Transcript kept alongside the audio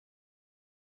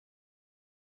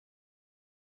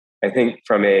I think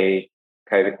from a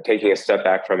kind of taking a step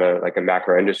back from a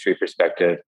macro industry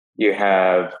perspective, you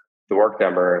have the Work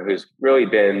Number, who's really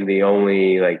been the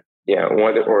only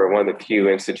one of the few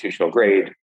institutional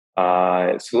grade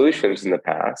solutions in the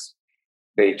past.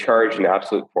 They charge an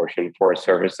absolute fortune for a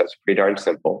service that's pretty darn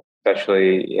simple,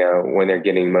 especially when they're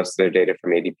getting most of their data from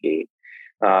ADP.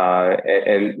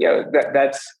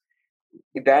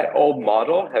 That old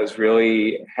model has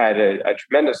really had a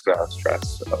tremendous amount of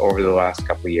stress over the last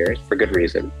couple of years for good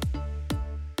reason.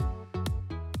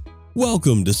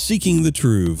 Welcome to Seeking the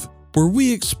Truth, where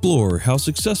we explore how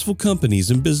successful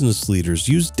companies and business leaders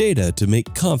use data to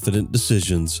make confident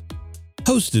decisions.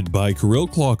 Hosted by Kirill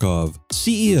Klokov,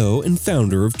 CEO and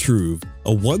founder of Truth,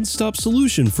 a one-stop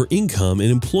solution for income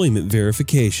and employment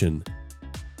verification.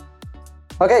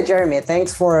 Okay, Jeremy,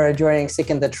 thanks for joining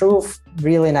Seeking the Truth.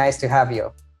 Really nice to have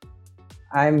you.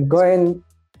 I'm going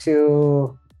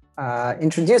to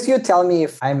introduce you. Tell me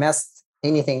if I messed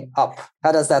anything up.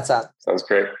 How does that sound? Sounds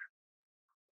great.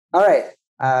 All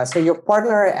right. So you're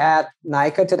partner at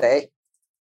nyca today,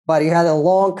 but you had a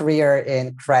long career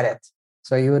in credit.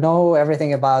 So you know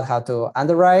everything about how to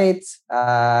underwrite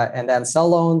and then sell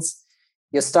loans.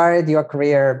 You started your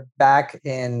career back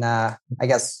in,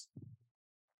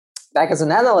 back as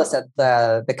an analyst at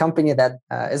the company that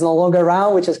is no longer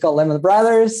around, which is called Lehman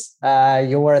Brothers.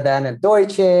 You were then at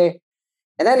Deutsche.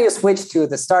 And then you switched to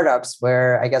the startups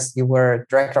where I guess you were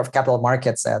director of capital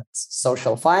markets at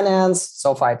Social Finance,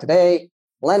 SoFi Today,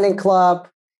 Lending Club.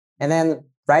 And then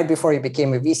right before you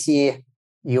became a VC,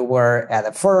 you were at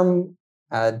a firm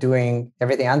doing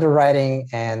everything underwriting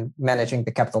and managing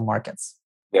the capital markets.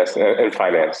 Yes, and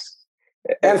finance.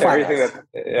 And finance.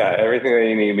 Everything that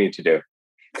you need me to do.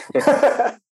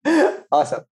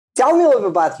 Awesome. Tell me a little bit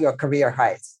about your career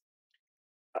highs.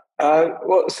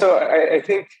 So I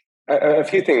think a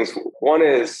few things. One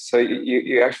is, so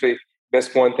you actually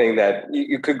missed one thing that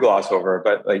you could gloss over,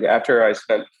 but like after I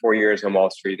spent 4 years on Wall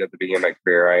Street at the beginning of my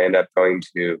career, I ended up going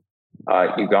to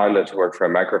Uganda to work for a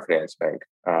microfinance bank.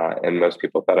 And most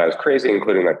people thought I was crazy,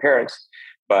 including my parents.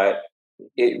 But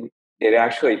it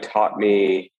actually taught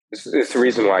me, it's the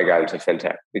reason why I got into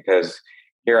fintech, because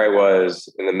here I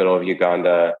was in the middle of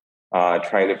Uganda,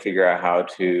 trying to figure out how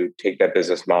to take that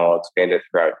business model, expand it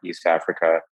throughout East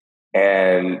Africa,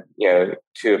 and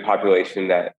to a population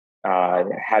that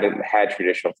hadn't had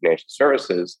traditional financial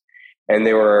services. And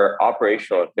there were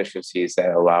operational efficiencies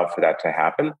that allowed for that to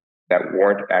happen that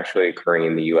weren't actually occurring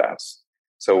in the U.S.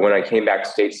 So when I came back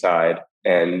stateside,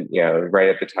 and right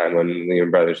at the time when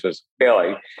Lehman Brothers was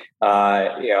failing,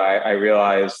 I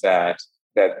realized that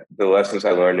the lessons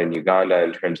I learned in Uganda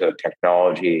in terms of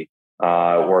technology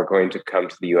were going to come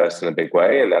to the U.S. in a big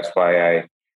way, and that's why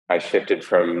I shifted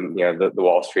from the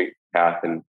Wall Street path,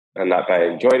 and not that I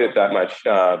enjoyed it that much,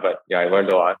 but I learned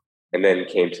a lot, and then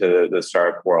came to the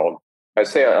startup world. I'd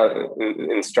say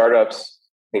in startups,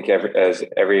 I think as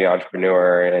every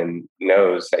entrepreneur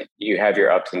knows that you have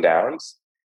your ups and downs,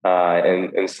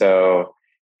 and so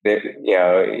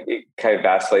it kind of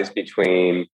vacillates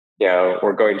between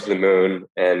we're going to the moon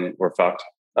and we're fucked,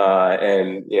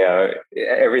 and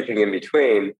everything in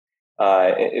between,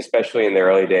 especially in the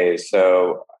early days.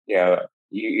 So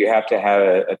you have to have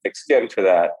a thick skin for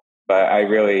that. But I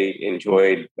really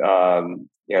enjoyed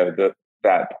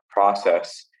that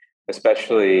process,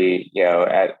 especially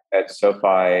at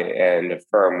SoFi and a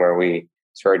firm where we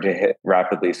started to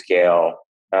rapidly scale,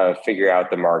 figure out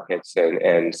the markets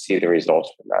and see the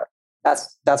results from that.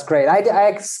 That's great.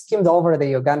 I skimmed over the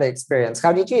Uganda experience.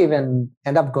 How did you even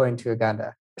end up going to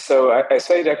Uganda? So I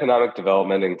studied economic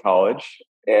development in college,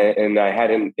 and I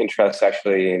had an interest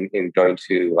actually in going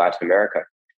to Latin America.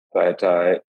 But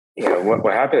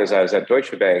what happened is I was at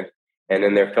Deutsche Bank, and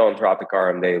in their philanthropic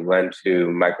arm, they lend to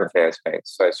microfinance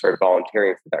banks. So I started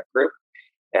volunteering for that group,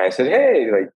 and I said, "Hey,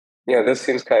 this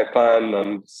seems kind of fun.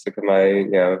 I'm sick of my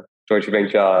Deutsche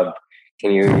Bank job.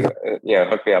 Can you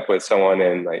hook me up with someone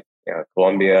in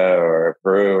Colombia or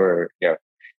Peru or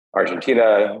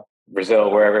Argentina,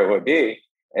 Brazil, wherever it would be?"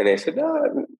 And they said,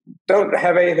 "No, don't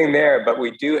have anything there, but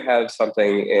we do have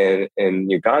something in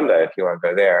Uganda if you want to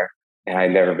go there." And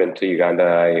I'd never been to Uganda.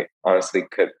 I honestly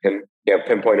could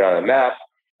pinpoint it on a map.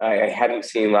 I hadn't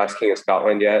seen Last King of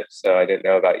Scotland yet, so I didn't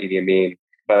know about Idi Amin.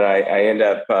 But I ended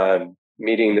up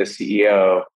meeting the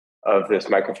CEO of this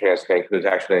microfinance bank, who was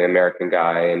actually an American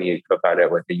guy, and he had co-founded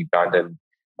it with a Ugandan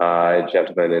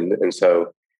gentleman, and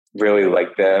so really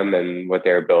liked them and what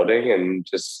they were building, and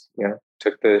just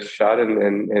took the shot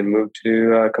and moved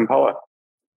to Kampala.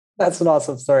 That's an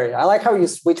awesome story. I like how you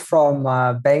switch from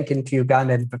banking to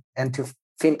Uganda and to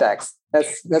fintechs.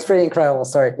 That's pretty incredible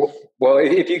story. Well,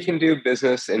 if you can do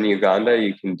business in Uganda,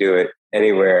 you can do it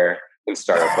anywhere in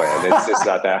startup land. It's just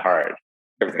not that hard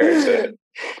compared to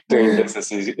doing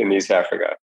business in East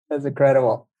Africa. That's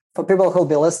incredible. For people who'll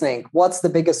be listening, what's the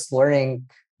biggest learning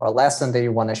or lesson that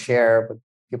you want to share with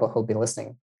people who'll be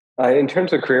listening? In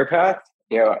terms of career path,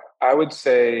 I would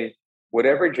say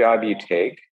whatever job you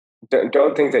take,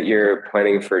 don't think that you're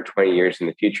planning for 20 years in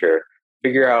the future.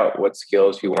 Figure out what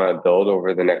skills you want to build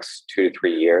over the next 2 to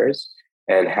 3 years,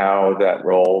 and how that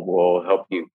role will help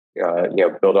you,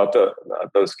 build up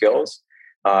those skills.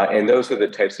 And those are the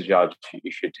types of jobs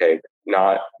you should take,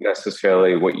 not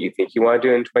necessarily what you think you want to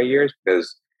do in 20 years,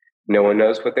 because no one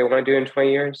knows what they want to do in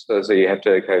 20 years. So you have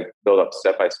to kind of build up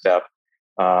step by step,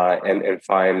 and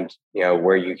find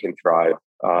where you can thrive,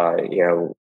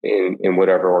 in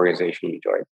whatever organization you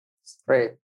join.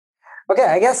 Great. Okay,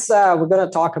 I guess we're going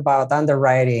to talk about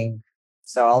underwriting.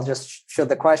 So I'll just shoot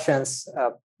the questions.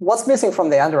 What's missing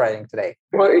from the underwriting today?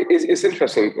 Well, it's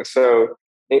interesting. So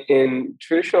in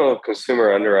traditional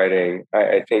consumer underwriting,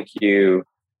 I think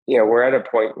we're at a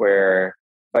point where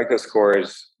FICO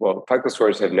scores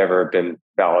have never been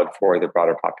valid for the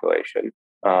broader population.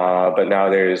 But now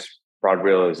there's broad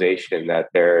realization that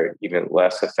they're even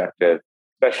less effective,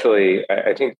 especially,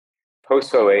 I think,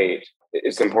 post '08,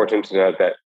 it's important to note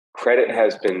that credit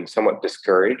has been somewhat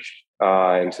discouraged.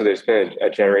 And so there's been a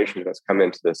generation that's come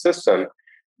into the system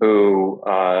who,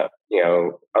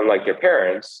 unlike their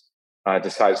parents,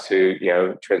 decides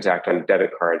to, transact on debit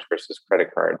cards versus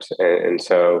credit cards. And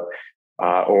so,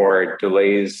 or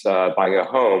delays buying a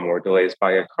home or delays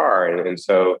buying a car. And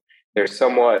so they're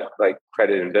somewhat like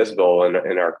credit invisible in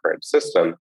our current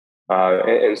system.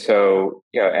 And so,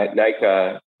 at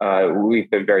NYCA, we've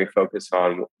been very focused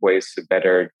on ways to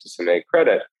better disseminate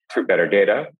credit through better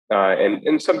data.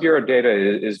 And some bureau data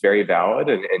is very valid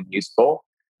and useful.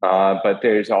 But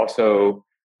there's also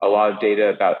a lot of data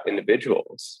about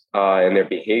individuals and their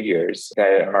behaviors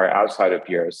that are outside of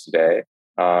bureaus today.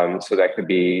 So that could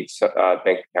be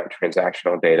bank account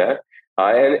transactional data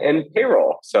and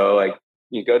payroll. So like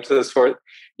you go to the source,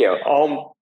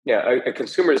 a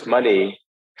consumer's money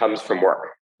comes from work,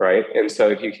 right? And so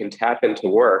if you can tap into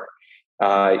work,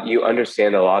 you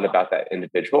understand a lot about that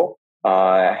individual,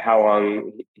 how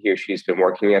long he or she's been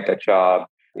working at that job,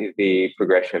 the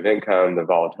progression of income, the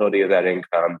volatility of that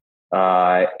income,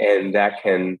 and that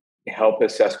can help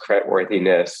assess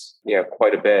creditworthiness,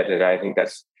 quite a bit. And I think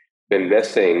that's been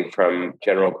missing from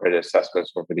general credit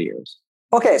assessments over the years.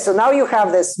 Okay, so now you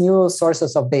have this new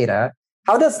sources of data.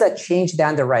 How does that change the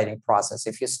underwriting process?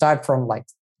 If you start from like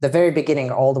the very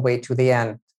beginning all the way to the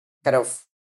end, kind of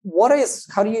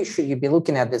should you be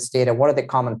looking at this data? What are the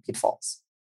common pitfalls?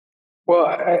 Well,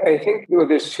 I think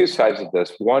there's two sides of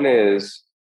this. One is,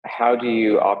 how do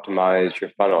you optimize your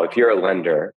funnel? If you're a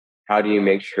lender, how do you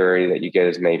make sure that you get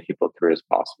as many people through as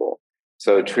possible?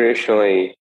 So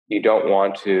traditionally, you don't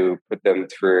want to put them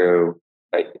through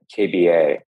like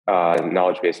KBA,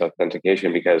 knowledge-based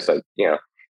authentication, because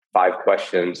 5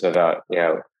 questions about,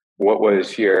 what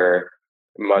was your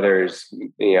mother's,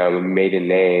 maiden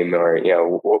name, or,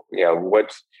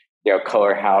 what,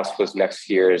 color house was next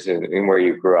to yours and where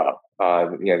you grew up.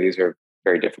 These are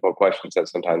very difficult questions that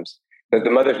sometimes the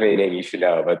mother's maiden name you should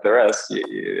know, but the rest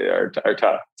are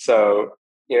tough. So,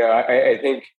 I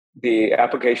think the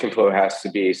application flow has to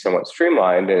be somewhat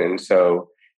streamlined. And so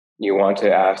you want to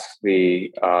ask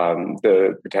the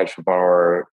potential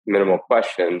borrower minimal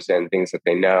questions and things that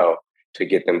they know to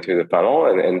get them through the funnel.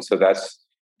 And so that's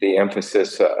the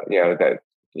emphasis, that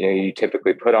you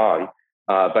typically put on.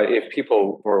 But if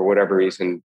people, for whatever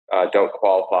reason, don't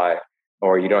qualify,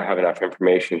 or you don't have enough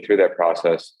information through that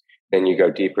process, then you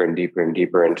go deeper and deeper and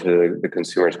deeper into the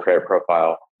consumer's credit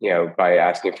profile, by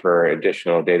asking for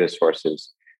additional data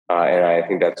sources. And I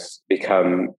think that's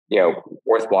become,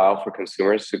 worthwhile for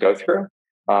consumers to go through,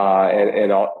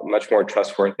 and much more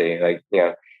trustworthy. Like,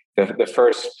 the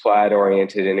first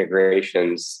Plaid-oriented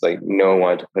integrations, like no one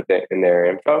wanted to put that in their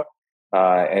info.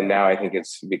 And now I think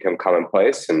it's become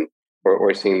commonplace. And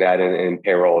we're seeing that in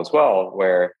payroll as well,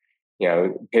 where,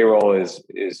 payroll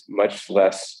is much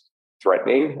less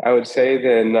threatening, I would say,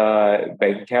 than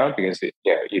bank account, because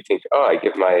you think, I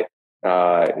give my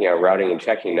routing and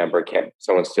checking number, can't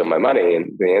someone steal my money?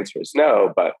 And the answer is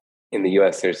no. But in the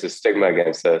US, there's a stigma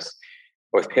against this.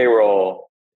 With payroll,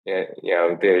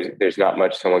 there's not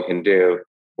much someone can do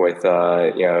with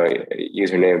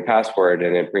username and password,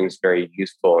 and it brings very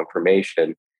useful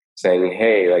information saying,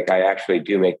 hey, like, I actually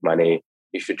do make money.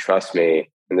 You should trust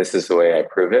me, and this is the way I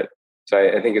prove it. So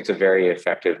I think it's a very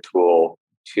effective tool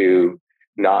to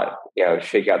not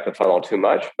shake out the funnel too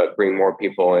much, but bring more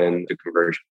people into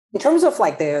conversion. In terms of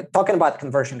like the talking about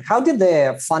conversion, how did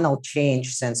the funnel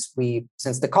change since the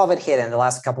COVID hit in the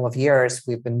last couple of years?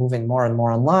 We've been moving more and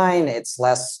more online. It's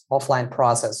less offline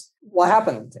process. What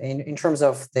happened in terms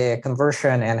of the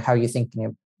conversion and how you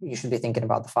should be thinking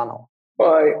about the funnel?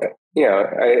 Well,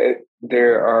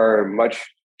 there are much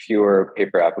fewer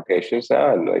paper applications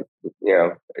now, and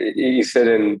you sit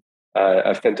in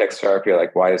a fintech startup, you're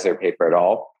like, why is there paper at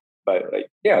all? But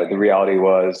the reality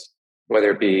was,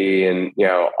 whether it be in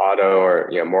auto or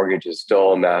mortgage is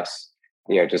still a mess.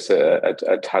 Just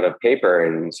a ton of paper,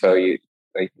 and so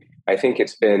I think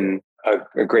it's been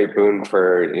a great boon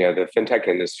for the fintech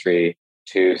industry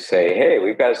to say, hey,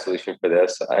 we've got a solution for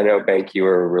this. I know, bank, you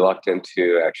were reluctant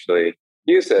to actually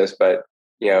use this, but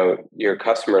your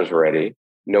customers are ready.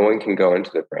 No one can go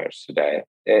into the branch today,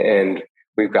 and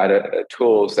we've got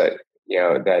tools that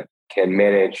that can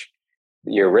manage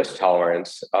your risk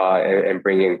tolerance and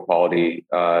bring in quality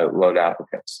loan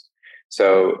applicants.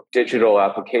 So digital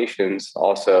applications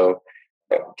also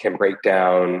can break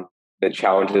down the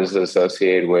challenges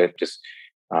associated with just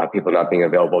people not being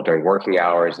available during working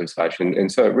hours and such.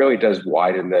 And so it really does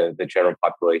widen the general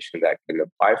population that can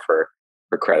apply for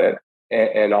credit,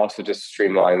 and also just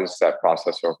streamlines that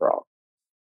process overall.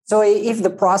 So if the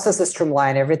process is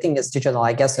streamlined, everything is digital,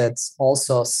 I guess it's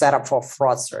also set up for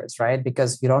fraudsters, right?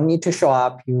 Because you don't need to show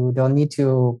up, you don't need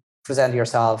to present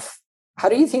yourself. How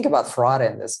do you think about fraud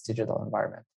in this digital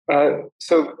environment?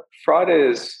 So fraud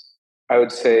is, I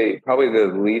would say, probably the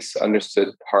least understood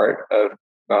part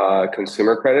of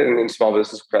consumer credit and in small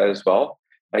business credit as well.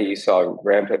 You saw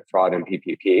rampant fraud in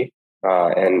PPP,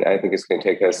 and I think it's going to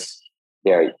take us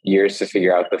years to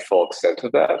figure out the full extent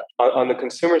of that. On the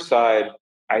consumer side,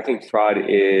 I think fraud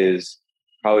is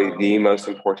probably the most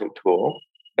important tool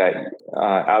that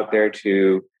out there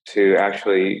to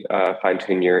actually fine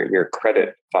tune your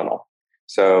credit funnel.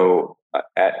 So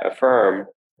at Affirm,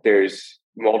 there's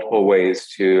multiple ways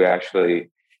to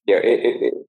actually,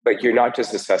 but you're not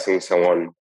just assessing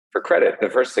someone for credit. The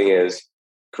first thing is,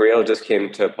 Kirill just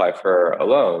came to apply for a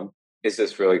loan. Is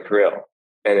this really Kirill?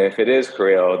 And if it is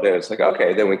Kirill, then it's like,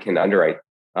 okay, then we can underwrite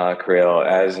Kirill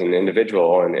as an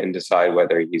individual and decide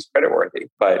whether he's creditworthy.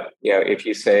 But if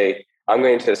you say, I'm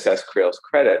going to assess Kirill's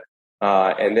credit,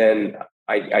 and then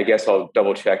I guess I'll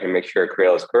double check and make sure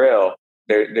Kirill is Kirill,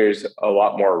 there's a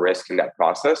lot more risk in that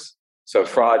process. So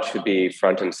fraud should be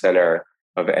front and center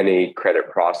of any credit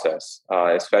process,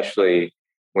 especially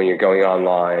when you're going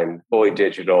online, fully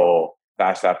digital,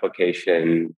 fast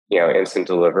application, instant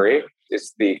delivery.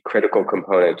 It's the critical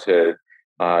component to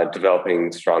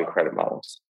developing strong credit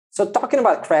models. So talking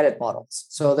about credit models,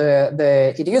 so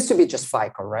it used to be just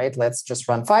FICO, right? Let's just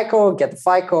run FICO, get the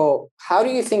FICO. How do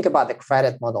you think about the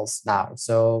credit models now?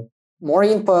 So more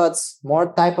inputs,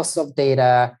 more types of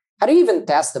data. How do you even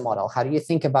test the model? How do you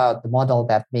think about the model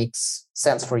that makes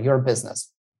sense for your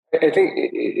business? I think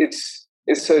it's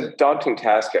a daunting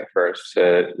task at first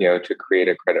to create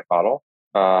a credit model.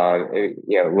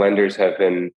 Lenders have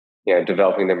been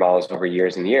developing their models over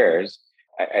years and years.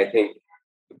 I think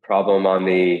the problem on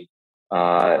the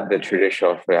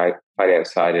traditional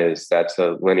finance side is that's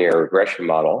a linear regression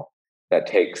model that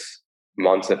takes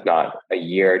months, if not a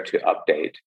year, to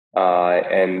update,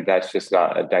 and that's just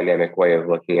not a dynamic way of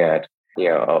looking at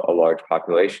a large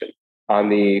population. On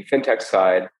the fintech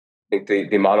side, I think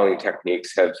the modeling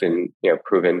techniques have been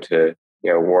proven to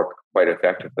work quite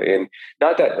effectively, and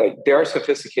not that there are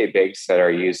sophisticated banks that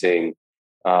are using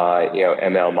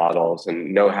ML models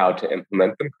and know how to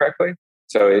implement them correctly.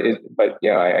 So,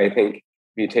 I think if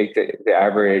you take the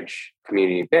average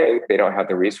community bank, they don't have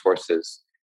the resources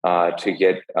to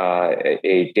get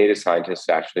a data scientist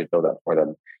to actually build that for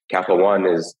them. Capital One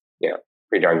is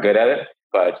pretty darn good at it,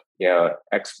 but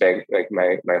X bank, like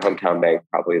my hometown bank,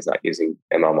 probably is not using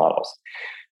ML models.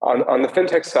 On the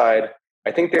fintech side,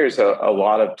 I think there's a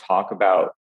lot of talk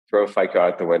about throw FICO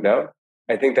out the window.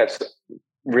 I think that's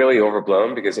really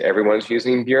overblown because everyone's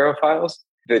using bureau files.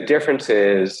 The difference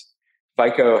is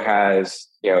FICO has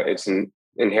its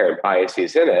inherent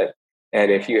biases in it, and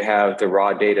if you have the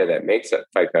raw data that makes that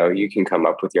FICO, you can come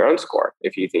up with your own score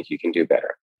if you think you can do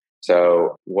better.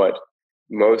 So what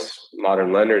most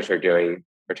modern lenders are doing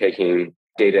are taking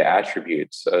data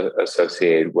attributes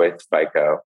associated with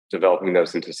FICO, developing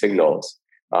those into signals,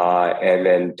 and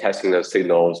then testing those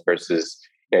signals versus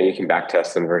you can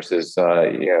backtest them versus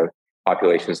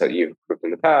populations that you've proved in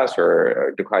the past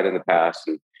or declined in the past,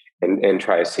 and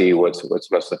try to see what's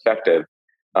most effective.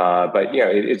 But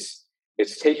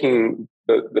it's taking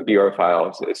the bureau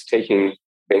files, it's taking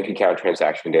bank account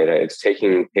transaction data, it's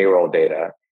taking payroll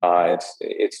data,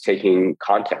 it's taking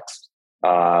context.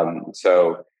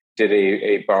 So did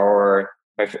a borrower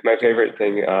my favorite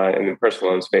thing in the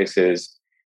personal loan space is,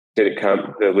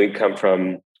 the lead come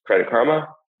from Credit Karma?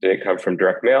 Did it come from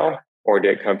direct mail? Or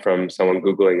did it come from someone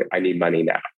Googling, I need money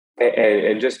now?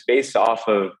 And just based off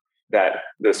of that,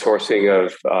 the sourcing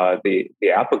of the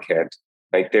applicant,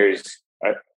 like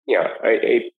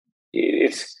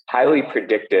it's highly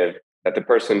predictive that the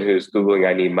person who's Googling,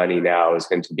 I need money now is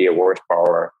going to be a worse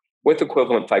borrower with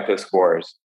equivalent FICO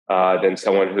scores than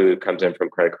someone who comes in from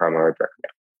Credit Karma or direct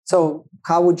mail. So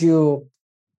how would you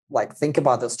think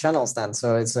about those channels then?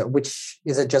 So is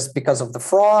it just because of the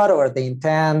fraud or the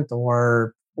intent,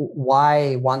 or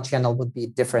why one channel would be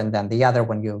different than the other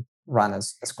when you run a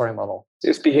scoring model?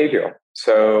 It's behavioral.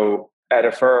 So at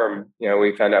a firm,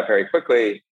 we found out very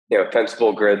quickly,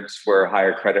 fencible goods were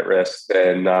higher credit risk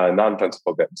than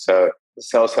non-fencible goods. So to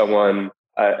sell someone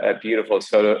a beautiful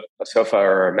sofa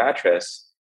or a mattress,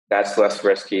 that's less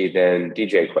risky than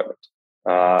DJ equipment.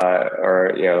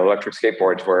 Or electric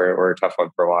skateboards were a tough one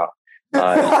for a while.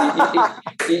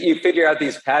 You figure out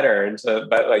these patterns,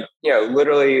 but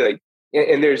literally,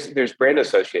 and there's brand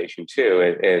association too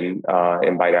in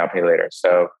buy now pay later.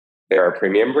 So there are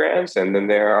premium brands, and then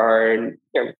there are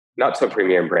not so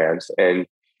premium brands. And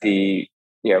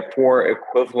for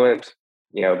equivalent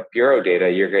bureau data,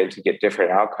 you're going to get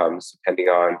different outcomes depending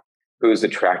on who's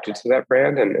attracted to that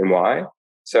brand and why.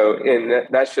 So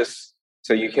that's just.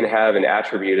 So you can have an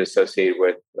attribute associated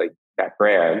with that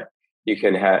brand. You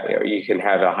can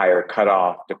have a higher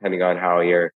cutoff depending on how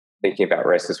you're thinking about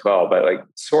risk as well. But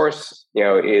source,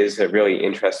 is a really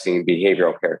interesting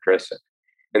behavioral characteristic.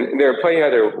 And there are plenty of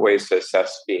other ways to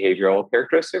assess behavioral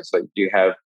characteristics. Like you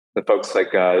have the folks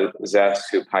like Zest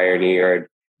who pioneered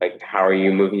how are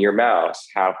you moving your mouse?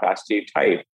 How fast do you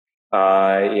type?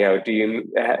 Do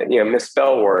you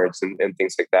misspell words and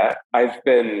things like that? I've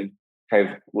been kind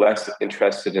of less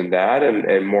interested in that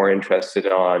and more interested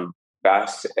on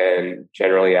fast and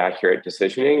generally accurate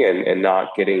decisioning and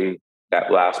not getting that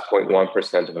last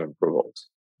 0.1% of approvals.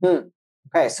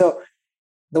 Okay, so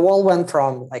the world went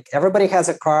from everybody has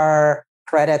a car,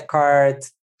 credit card,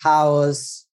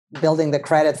 house, building the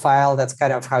credit file. That's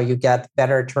kind of how you get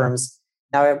better terms.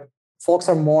 Now,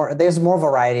 there's more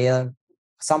variety.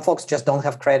 Some folks just don't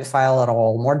have credit file at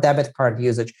all, more debit card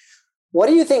usage. What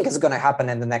do you think is going to happen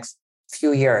in the next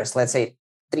few years, let's say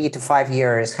 3 to 5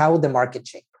 years? How would the market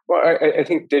change? Well, I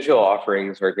think digital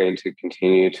offerings are going to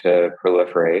continue to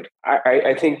proliferate.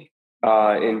 I think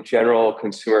in general,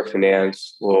 consumer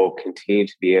finance will continue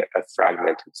to be a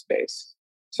fragmented space.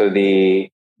 So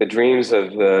the dreams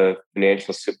of the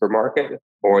financial supermarket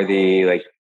or the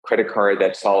credit card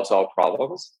that solves all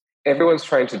problems, everyone's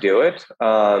trying to do it.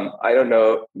 I don't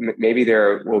know, maybe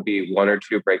there will be 1 or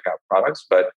 2 breakout products,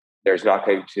 but there's not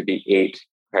going to be 8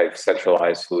 kind of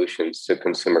centralized solutions to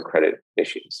consumer credit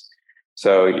issues.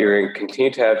 So you're going to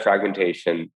continue to have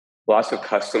fragmentation, lots of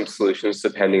custom solutions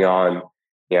depending on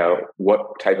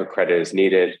what type of credit is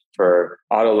needed. For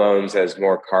auto loans, as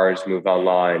more cars move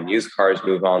online, used cars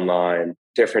move online,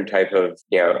 different type of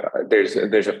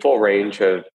there's a full range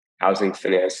of housing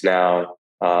finance now,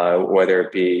 whether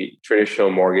it be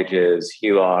traditional mortgages,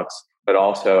 HELOCs, but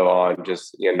also on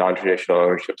just non-traditional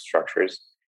ownership structures.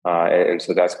 And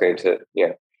so that's going to,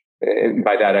 and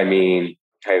by that I mean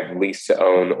kind of lease to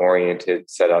own oriented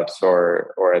setups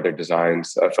or other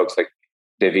designs. Folks like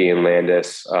Divvy and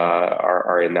Landis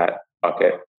are in that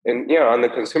bucket. And on the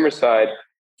consumer side,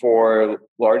 for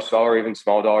large dollar, even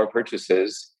small dollar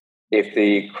purchases, if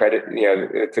the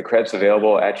credit's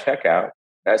available at checkout,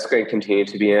 that's going to continue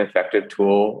to be an effective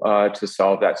tool to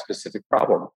solve that specific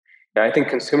problem. And I think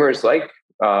consumers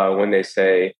when they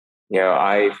say,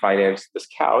 I financed this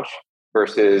couch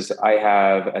versus I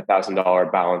have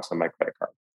 $1,000 balance on my credit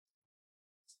card.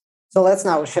 So let's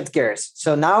now shift gears.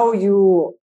 So now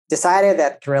you decided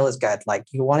that Kirill is good.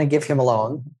 You want to give him a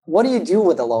loan. What do you do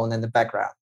with the loan in the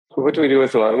background? What do we do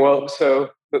with the loan? Well, so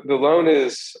the loan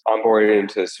is onboarded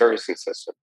into the servicing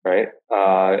system, right?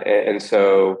 And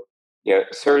so,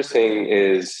 servicing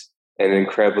is an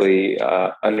incredibly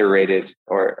underrated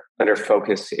or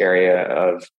under-focused area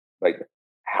of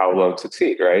how loans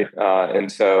succeed, right?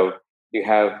 And so you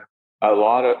have a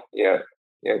lot of,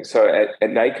 so at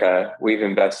nyca, we've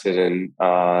invested in,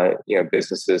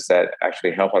 businesses that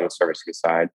actually help on the servicing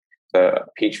side. The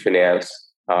Peach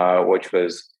Finance, which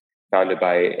was founded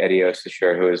by Eddie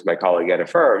Ostischer, who is my colleague at a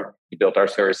firm. He built our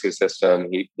servicing system.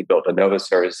 He built a Nova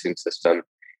servicing system,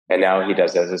 and now he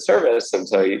does it as a service. And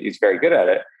so he's very good at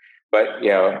it. But,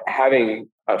 having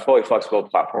a fully flexible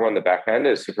platform on the back end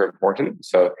is super important.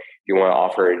 So if you want to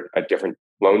offer a different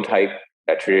loan type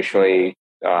that traditionally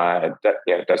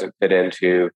doesn't fit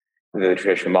into the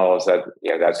traditional models,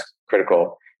 that's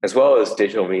critical. as well as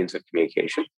digital means of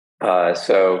communication.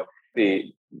 So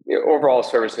the overall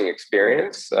servicing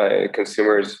experience,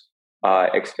 consumers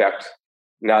expect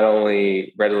not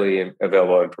only readily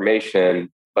available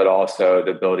information, but also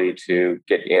the ability to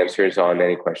get answers on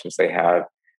any questions they have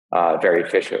very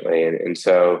efficiently. And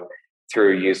so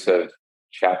through use of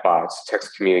chatbots,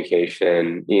 text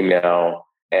communication, email,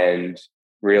 and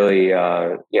really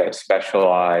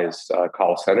specialized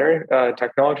call center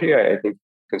technology, I think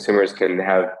consumers can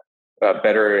have a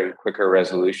better and quicker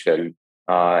resolution.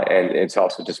 And it's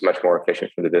also just much more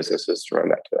efficient for the businesses to run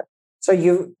that today. So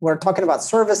you were talking about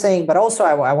servicing, but also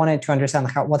I wanted to understand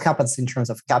what happens in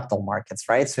terms of capital markets,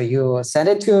 right? So you send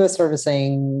it to a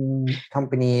servicing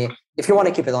company if you want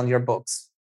to keep it on your books.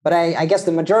 But I guess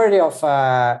the majority of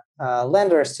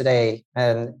lenders today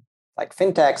and like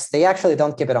fintechs, they actually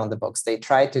don't keep it on the books. They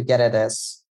try to get it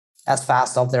as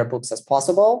fast off their books as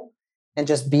possible and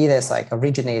just be this like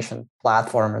origination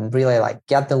platform and really like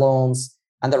get the loans,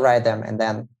 underwrite them, and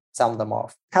then sell them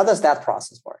off. How does that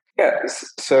process work? Yeah,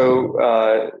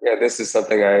 so this is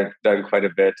something I've done quite a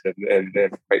bit and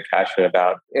quite passionate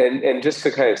about. And just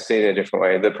to kind of say it in a different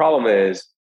way, the problem is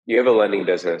you have a lending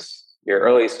business, you're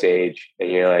early stage,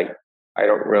 and you're like, I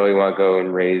don't really want to go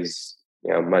and raise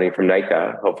money from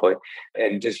NYCA, hopefully,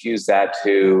 and just use that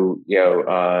to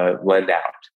lend out.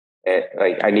 And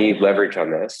like I need leverage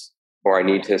on this, or I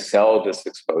need to sell this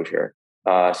exposure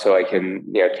so I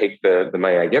can take the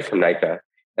money I get from NYCA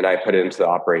and I put it into the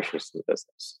operations of the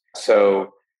business.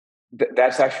 So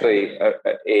that's actually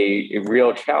a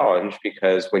real challenge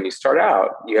because when you start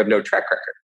out, you have no track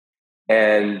record.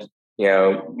 And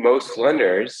most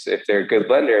lenders, if they're good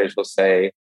lenders, will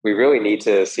say, we really need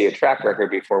to see a track record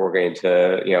before we're going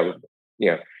to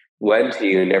lend to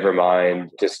you, never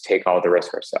mind just take all the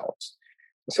risk ourselves.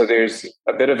 So there's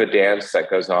a bit of a dance that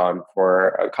goes on for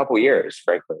a couple of years,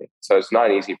 frankly. So it's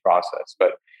not an easy process,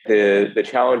 but the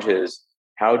challenge is,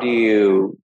 how do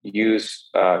you use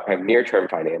kind of near-term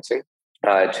financing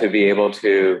to be able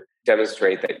to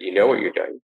demonstrate that you know what you're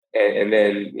doing? And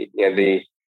then the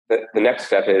next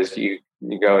step is you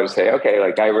go and say, okay,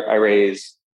 like I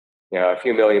raise a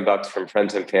few $1,000,000 from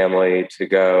friends and family to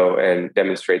go and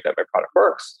demonstrate that my product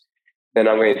works. Then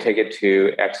I'm going to take it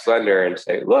to X lender and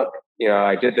say, look,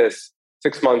 I did this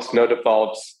 6 months, no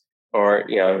defaults, or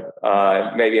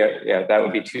maybe that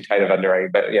would be too tight of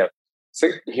underwriting, but so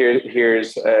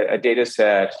here's a data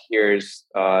set. Here's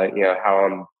how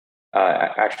I'm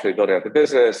actually building up the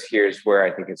business. Here's where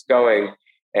I think it's going,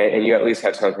 and you at least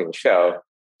have something to show.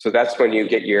 So that's when you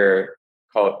get your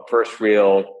first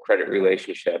real credit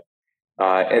relationship,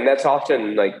 and that's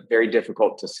often like very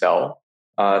difficult to sell.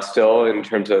 Still, in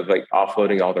terms of like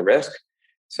offloading all the risk,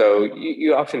 so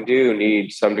you often do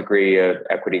need some degree of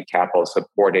equity capital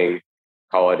supporting,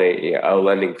 call it a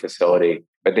lending facility.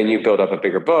 But then you build up a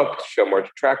bigger book, show more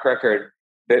track record.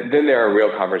 Then there are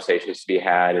real conversations to be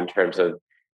had in terms of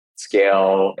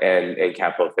scale and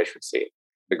capital efficiency.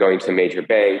 They're going to major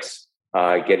banks,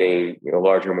 getting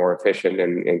larger, more efficient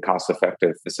and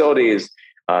cost-effective facilities,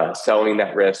 selling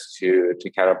that risk to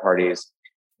counterparties.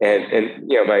 And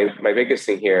my biggest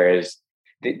thing here is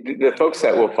the folks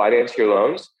that will finance your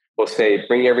loans will say,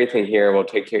 bring everything here, we'll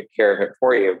take care of it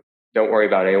for you. Don't worry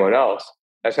about anyone else.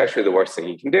 That's actually the worst thing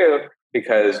you can do,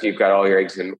 because you've got all your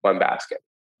eggs in one basket.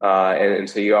 And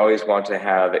so you always want to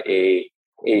have a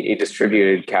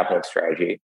distributed capital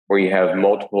strategy where you have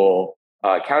multiple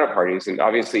counterparties. And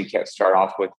obviously you can't start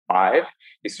off with 5.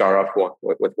 You start off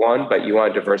with 1, but you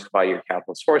want to diversify your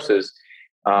capital sources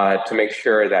to make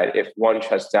sure that if one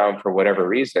shuts down for whatever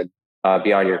reason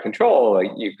beyond your control, like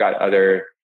you've got other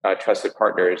trusted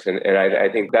partners. And I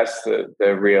think that's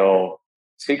the real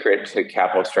secret to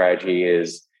capital strategy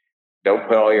is, don't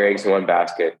put all your eggs in one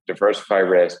basket, diversify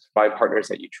risk, find partners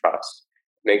that you trust,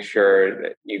 make sure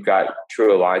that you've got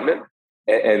true alignment.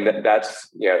 And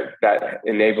that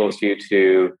enables you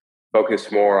to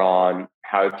focus more on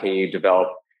how can you develop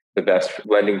the best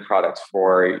lending products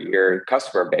for your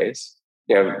customer base,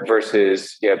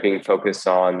 versus being focused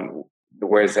on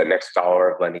where's that next dollar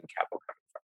of lending capital coming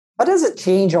from. How does it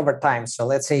change over time? So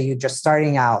let's say you're just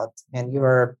starting out and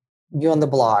you're on the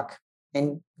block.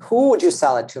 And who would you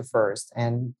sell it to first?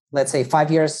 And let's say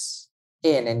 5 years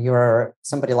in and you're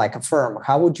somebody like a firm,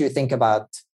 how would you think about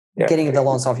getting the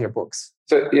loans off your books?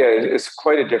 So it's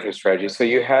quite a different strategy. So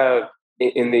you have,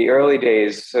 in the early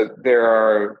days, so there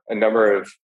are a number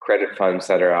of credit funds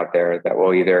that are out there that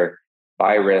will either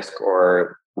buy risk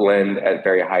or lend at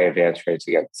very high advance rates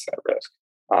against that risk.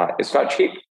 It's not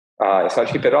cheap. It's not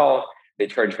cheap at all. They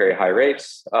charge very high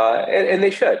rates, and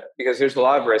they should, because there's a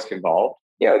lot of risk involved.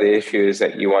 the issue is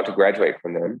that you want to graduate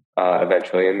from them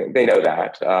eventually, and they know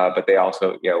that. But they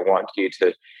also, want you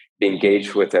to be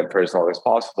engaged with them for as long as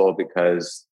possible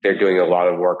because they're doing a lot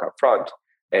of work up front,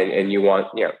 and you want,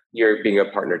 you're being a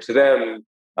partner to them,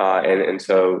 and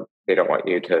so they don't want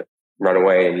you to run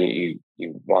away, and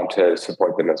you want to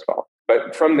support them as well.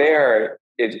 But from there,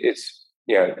 it's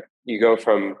you go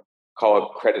from, call it,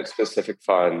 credit specific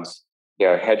funds.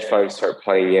 Hedge funds start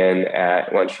playing in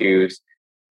at, once you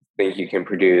think you can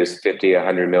produce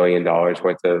 $50-100 million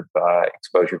worth of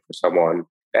exposure for someone.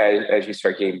 As you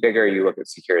start getting bigger, you look at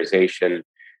securitization.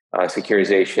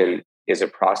 Securitization is a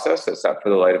process that's not for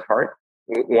the light of heart.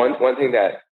 One thing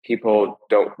that people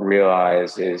don't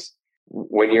realize is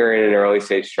when you're in an early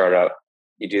stage startup,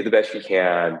 you do the best you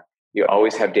can. You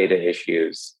always have data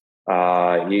issues.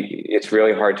 It's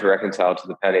really hard to reconcile to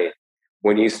the penny.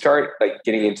 When you start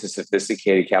getting into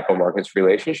sophisticated capital markets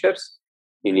relationships,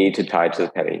 you need to tie to the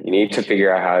penny. You need to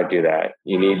figure out how to do that.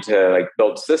 You need to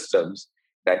build systems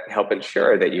that help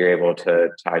ensure that you're able to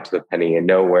tie to the penny and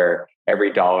know where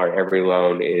every dollar, every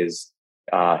loan is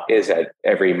at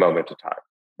every moment of time,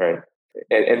 right?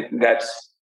 And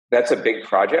that's a big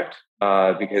project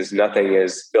because nothing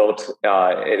is built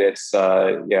in its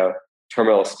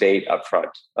terminal state up front.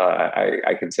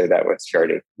 I can say that with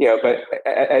surety. But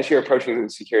as you're approaching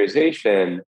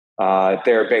securitization,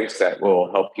 there are banks that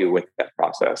will help you with that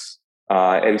process.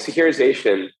 And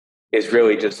securitization is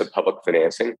really just a public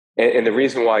financing. And the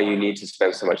reason why you need to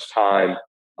spend so much time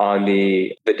on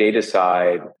the data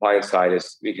side, client side,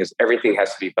 is because everything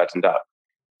has to be buttoned up.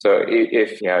 So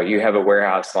if you have a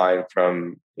warehouse line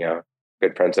from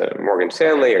good friends at Morgan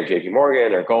Stanley or JP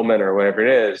Morgan or Goldman or whatever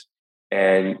it is,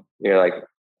 and you're like,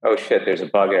 oh shit, there's a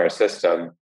bug in our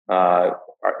system,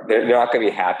 they're not going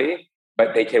to be happy,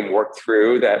 but they can work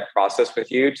through that process with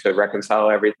you to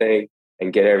reconcile everything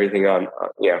and get everything on,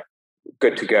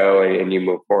 good to go, and you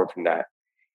move forward from that.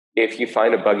 If you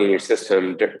find a bug in your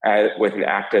system with an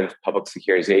active public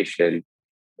securitization,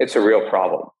 it's a real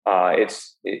problem.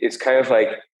 It's kind of like,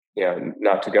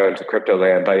 not to go into crypto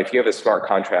land, but if you have a smart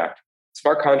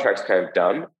contract's kind of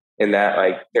dumb in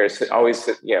that there's always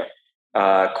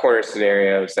corner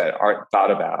scenarios that aren't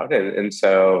thought about, and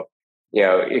so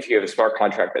if you have a smart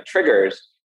contract that triggers,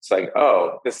 it's like,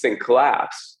 oh, this thing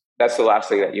collapsed. That's the last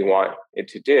thing that you want it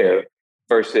to do.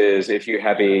 Versus if you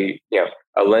have a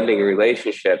lending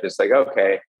relationship, it's like,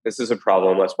 okay, this is a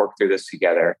problem. Let's work through this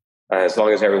together. As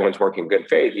long as everyone's working in good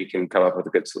faith, you can come up with a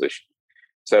good solution.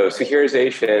 So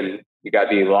securitization, you got to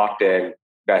be locked in. You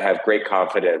got to have great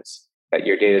confidence that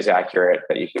your data is accurate,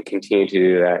 that you can continue to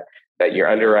do that your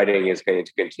underwriting is going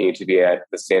to continue to be at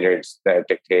the standards that are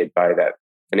dictated by that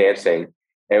financing.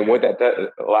 And what that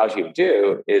allows you to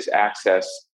do is access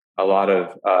a lot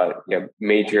of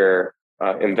major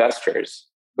investors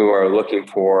who are looking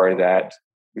for that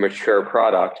mature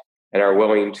product and are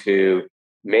willing to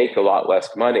make a lot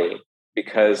less money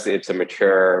because it's a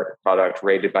mature product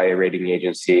rated by a rating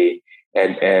agency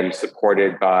and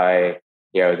supported by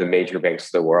the major banks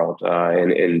of the world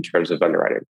in terms of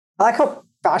underwriting. I like how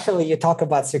passionately you talk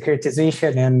about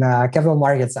securitization and capital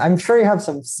markets. I'm sure you have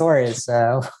some stories.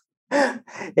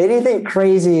 Anything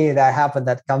crazy that happened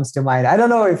that comes to mind? I don't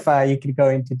know if you can go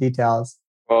into details.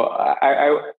 Well,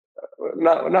 I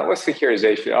not with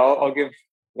securitization. I'll give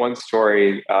one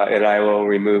story, and I will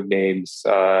remove names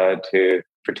to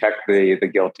protect the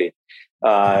guilty.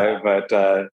 But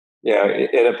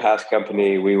in a past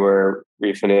company, we were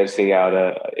refinancing out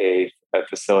a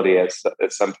facility at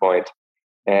some point,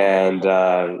 and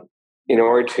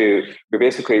we're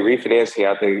basically refinancing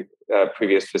out the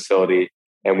previous facility,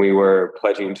 and we were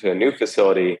pledging to a new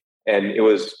facility, and it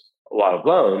was a lot of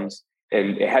loans.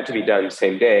 And it had to be done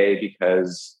same day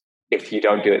because if you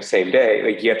don't do it same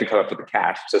day, you have to come up with the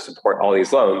cash to support all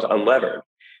these loans unlevered.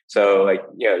 So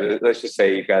let's just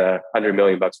say you've got $100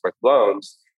 million worth of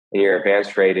loans and your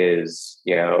advance rate is,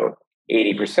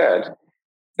 80%,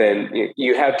 then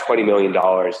you have $20 million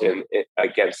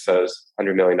against those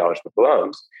 $100 million worth of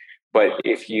loans. But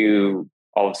if you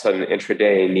all of a sudden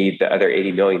intraday need the other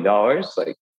 $80 million,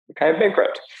 you're kind of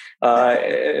bankrupt.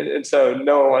 And so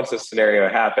no one wants this scenario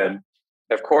to happen.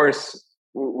 Of course,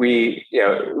 we,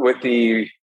 with the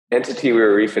entity we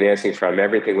were refinancing from,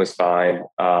 everything was fine.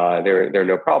 There are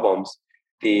no problems.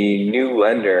 The new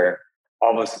lender,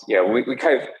 almost, we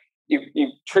kind of,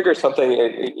 you trigger something.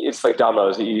 It's like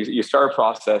dominoes. You start a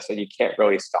process and you can't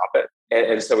really stop it.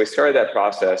 And so we started that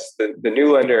process. The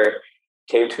new lender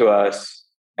came to us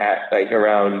at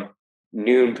around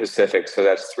noon Pacific, so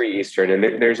that's 3 Eastern,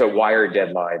 and there's a wire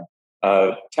deadline.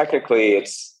 Technically,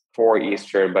 it's 4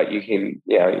 Eastern, but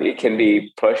it can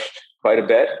be pushed quite a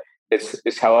bit.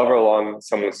 it's however long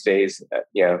someone stays,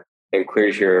 and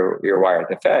clears your wire at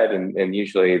the Fed, and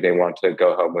usually they want to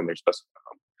go home when they're supposed to go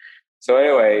home. So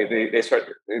anyway,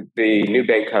 the new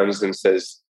bank comes and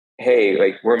says, hey,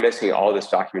 like we're missing all this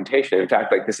documentation. In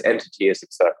fact, like this entity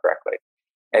isn't set up correctly.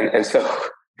 And so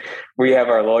we have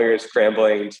our lawyers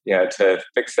scrambling to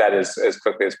fix that as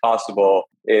quickly as possible.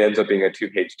 It ends up being a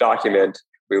 2-page document.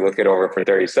 We look it over for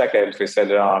 30 seconds, we send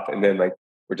it off, and then like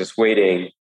we're just waiting.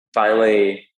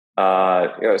 Finally,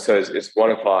 so it's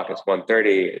 1:00, it's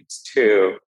 1:30, it's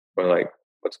 2. We're like,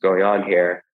 what's going on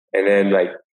here? And then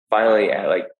like finally at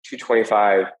like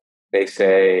 2:25, they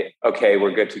say, okay,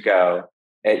 we're good to go.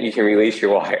 And you can release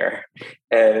your wire.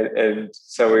 And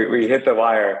so we hit the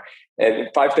wire, and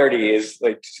 5:30 is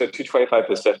like, so 2:25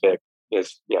 Pacific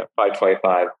is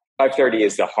 5:25. 5:30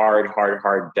 is the hard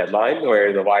deadline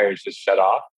where the wire is just shut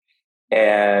off.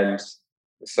 And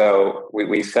so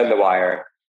we send the wire,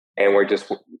 and we're just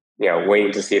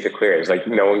waiting to see if it clears. Like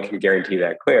no one can guarantee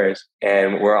that it clears.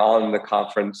 And we're all in the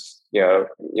conference,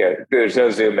 there's no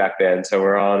Zoom back then. So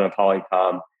we're on a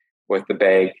Polycom with the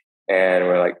bank, and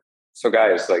we're like, so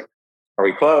guys, like, are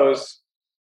we closed?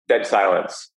 Dead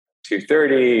silence.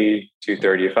 2:30,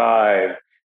 2:35,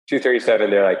 2:37.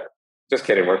 They're like, just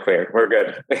kidding, we're clear, we're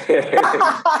good.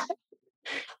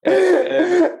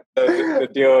 and the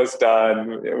deal was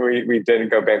done. We didn't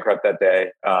go bankrupt that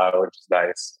day, which is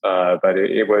nice. But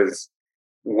it was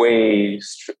way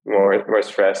more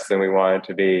stress than we wanted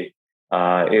to be.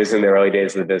 It was in the early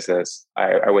days of the business.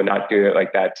 I would not do it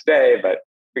like that today, but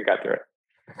we got through it.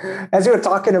 As you were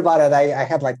talking about it, I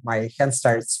had like my hands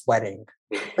started sweating.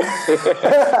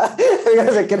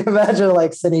 Because I can imagine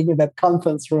like sitting in that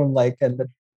conference room, like, and the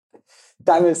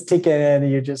time is ticking,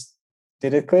 and you just,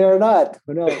 did it clear or not?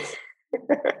 Who knows?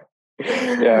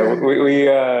 Yeah, we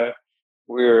were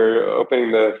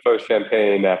opening the faux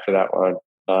champagne after that one.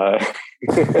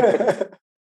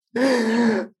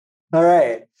 All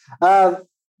right.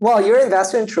 Well, you're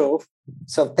investing in Truth,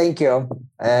 so thank you.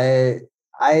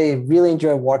 I really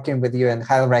enjoy working with you, and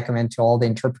highly recommend to all the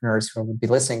entrepreneurs who will be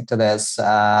listening to this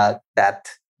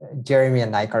that Jeremy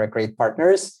and nyca are great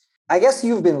partners. I guess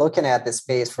you've been looking at this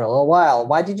space for a little while.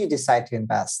 Why did you decide to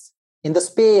invest in the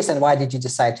space, and why did you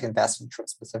decide to invest in Truth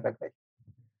specifically?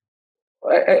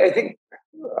 I think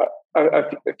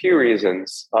a few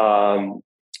reasons. One,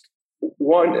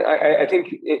 I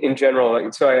think in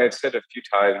general, so I've said a few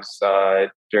times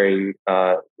during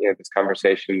this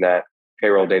conversation that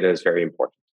payroll data is very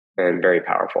important and very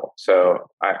powerful. So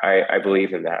I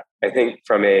believe in that. I think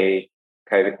from a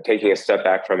kind of taking a step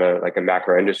back from a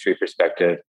macro industry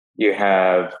perspective, you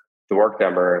have the Work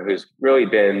Number, who's really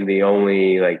been the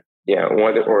only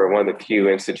one of the few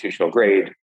institutional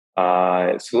grade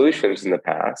solutions in the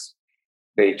past.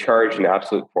 They charge an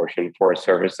absolute fortune for a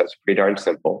service that's pretty darn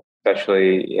simple,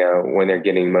 especially when they're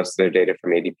getting most of their data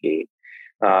from ADP.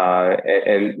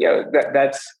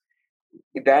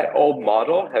 That old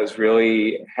model has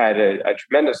really had a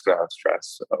tremendous amount of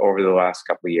stress over the last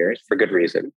couple of years for good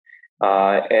reason.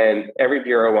 And every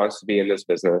bureau wants to be in this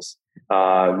business.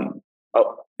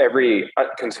 Every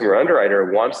consumer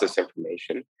underwriter wants this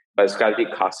information, but it's got to be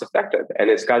cost effective, and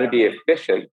it's got to be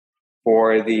efficient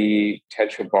for the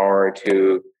potential borrower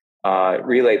to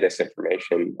relay this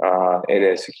information in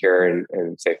a secure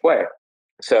and safe way.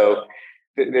 So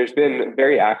there's been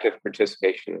very active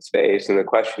participation in the space, and the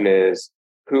question is,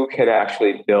 who can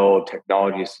actually build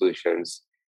technology solutions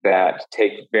that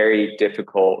take very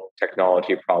difficult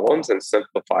technology problems and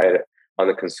simplify it on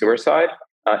the consumer side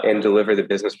and deliver the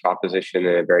business proposition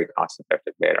in a very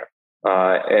cost-effective manner.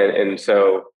 And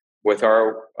so with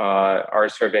our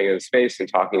surveying of the space and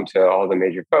talking to all the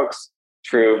major folks,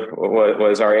 True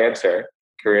was our answer.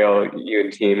 Kirill, you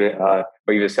and team,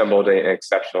 you've assembled an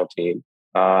exceptional team.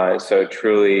 So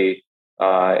truly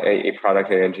a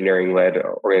product and engineering-led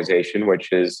organization,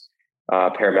 which is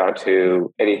paramount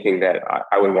to anything that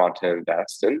I would want to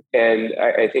invest in. And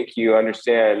I think you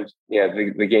understand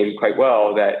the game quite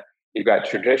well, that you've got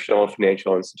traditional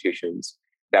financial institutions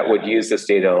that would use this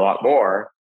data a lot more,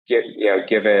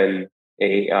 given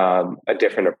a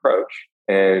different approach.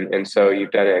 And so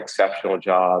you've done an exceptional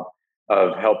job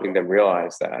of helping them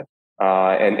realize that.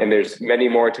 And there's many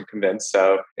more to convince.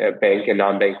 So bank and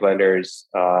non-bank lenders,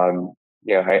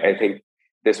 I think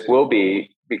this will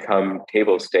become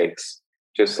table stakes,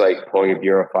 just like pulling a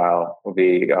bureau file will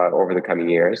be over the coming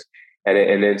years. And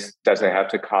it doesn't have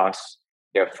to cost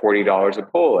 $40 a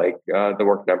pull like the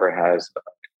Work Number has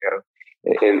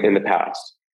in the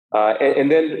past.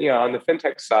 And then on the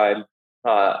fintech side,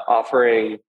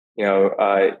 offering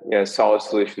solid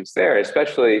solutions there,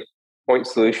 especially point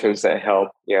solutions that help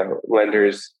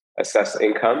lenders assess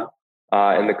income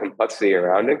and the complexity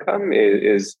around income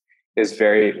is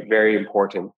very, very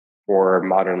important for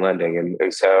modern lending.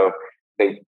 And so I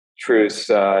think Truth's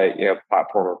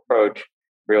platform approach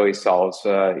really solves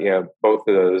both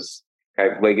of those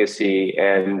kind of legacy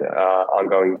and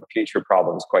ongoing future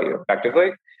problems quite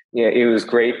effectively. It was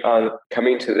great on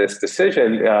coming to this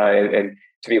decision and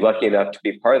to be lucky enough to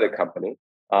be part of the company.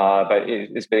 But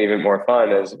it's been even more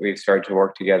fun as we've started to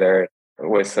work together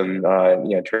with some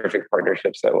terrific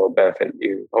partnerships that will benefit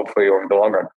you hopefully over the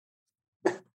long run.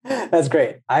 That's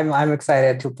great. I'm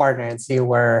excited to partner and see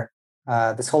where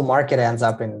this whole market ends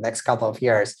up in the next couple of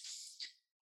years.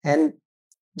 And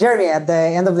Jeremy, at the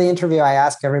end of the interview, I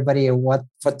ask everybody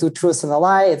for 2 truths and a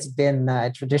lie. It's been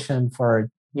a tradition for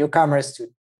newcomers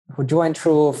who join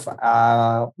Truth.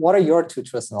 What are your 2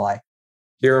 truths and a lie?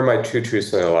 Here are my 2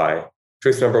 truths and a lie.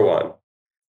 Truth number 1,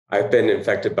 I've been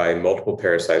infected by multiple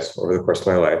parasites over the course of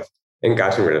my life and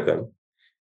gotten rid of them.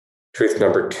 Truth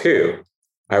number 2,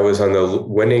 I was on the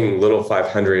winning Little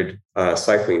 500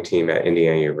 cycling team at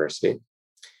Indiana University.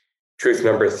 Truth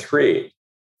number 3,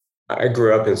 I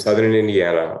grew up in Southern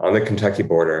Indiana on the Kentucky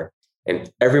border, and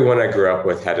everyone I grew up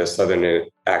with had a Southern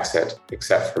accent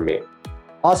except for me.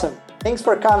 Awesome. Thanks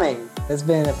for coming. It's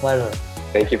been a pleasure.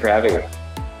 Thank you for having me.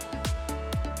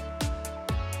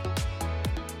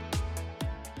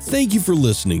 Thank you for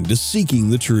listening to Seeking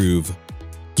the Truth.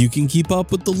 You can keep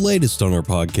up with the latest on our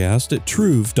podcast at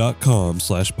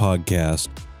truth.com/podcast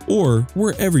or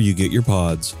wherever you get your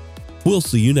pods. We'll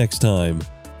see you next time.